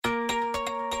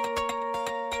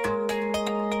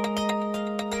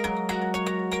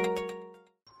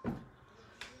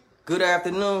Good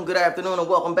afternoon, and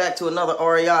welcome back to another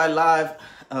REI Live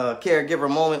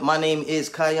Caregiver Moment. My name is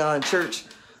Kion Church.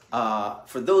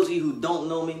 For those of you who don't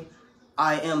know me,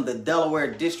 I am the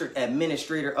Delaware District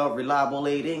Administrator of Reliable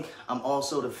Aid, Inc. I'm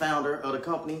also the founder of the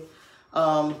company.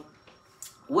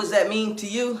 What does that mean to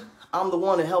you? I'm the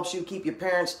one that helps you keep your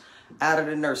parents out of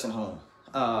the nursing home.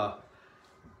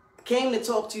 Came to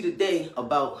talk to you today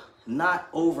about not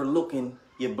overlooking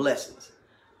your blessings.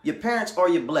 Your parents are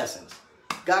your blessings.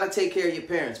 Gotta take care of your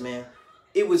parents, man.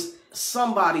 It was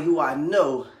somebody who I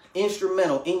know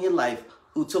instrumental in your life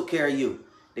who took care of you.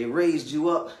 They raised you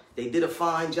up. They did a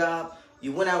fine job.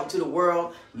 You went out into the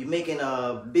world. You're making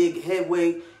a big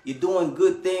headway. You're doing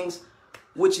good things.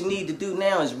 What you need to do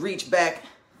now is reach back,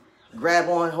 grab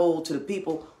on hold to the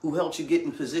people who helped you get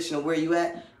in position of where you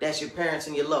at. That's your parents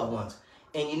and your loved ones.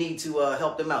 And you need to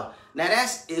help them out. Now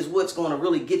that is what's going to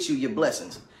really get you your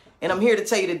blessings. And I'm here to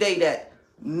tell you today that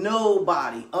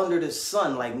nobody under the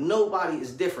sun, like nobody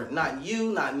is different. Not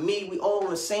you, not me. We all in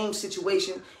the same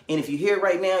situation. And if you're here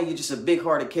right now, you're just a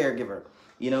big-hearted caregiver,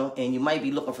 you know, and you might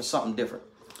be looking for something different.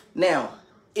 Now,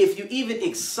 if you're even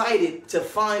excited to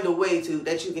find a way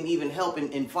that you can even help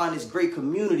and find this great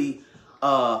community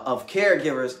of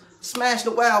caregivers, smash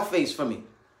the wow face for me.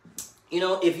 You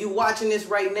know, if you're watching this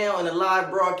right now in a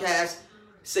live broadcast,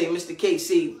 say Mr.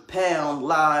 KC pound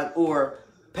live or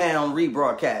pound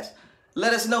rebroadcast.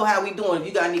 Let us know how we doing. If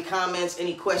you got any comments,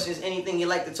 any questions, anything you'd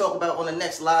like to talk about on the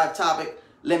next live topic,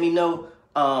 let me know.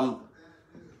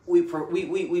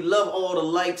 We love all the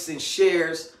likes and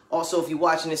shares. Also, if you're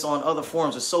watching this on other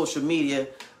forms of social media,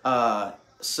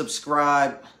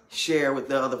 subscribe, share with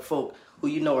the other folk who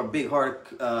you know are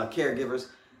big-hearted caregivers.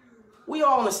 We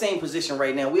all in the same position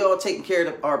right now. We all taking care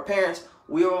of our parents.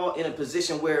 We all in a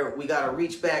position where we got to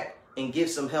reach back and give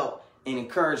some help and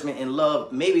encouragement and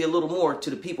love, maybe a little more,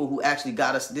 to the people who actually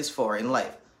got us this far in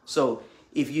life. So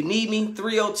if you need me,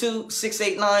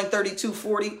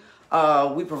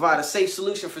 302-689-3240. We provide a safe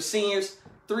solution for seniors,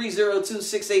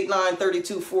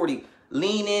 302-689-3240.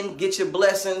 Lean in, get your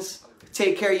blessings,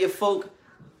 take care of your folk.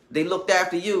 They looked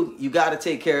after you. You got to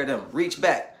take care of them. Reach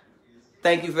back.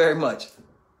 Thank you very much.